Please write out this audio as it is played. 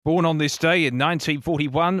Born on this day in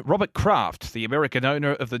 1941, Robert Kraft, the American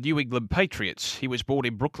owner of the New England Patriots. He was born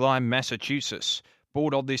in Brookline, Massachusetts.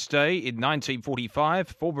 Born on this day in 1945,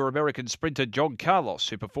 former American sprinter John Carlos,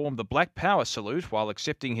 who performed the Black Power salute while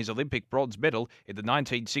accepting his Olympic bronze medal in the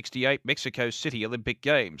 1968 Mexico City Olympic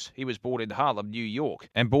Games. He was born in Harlem, New York.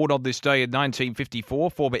 And born on this day in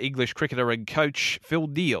 1954, former English cricketer and coach Phil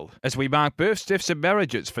Neal. As we mark births, deaths and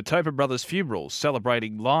marriages for Tobin Brothers Funerals,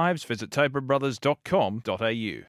 celebrating lives, visit tobinbrothers.com.au.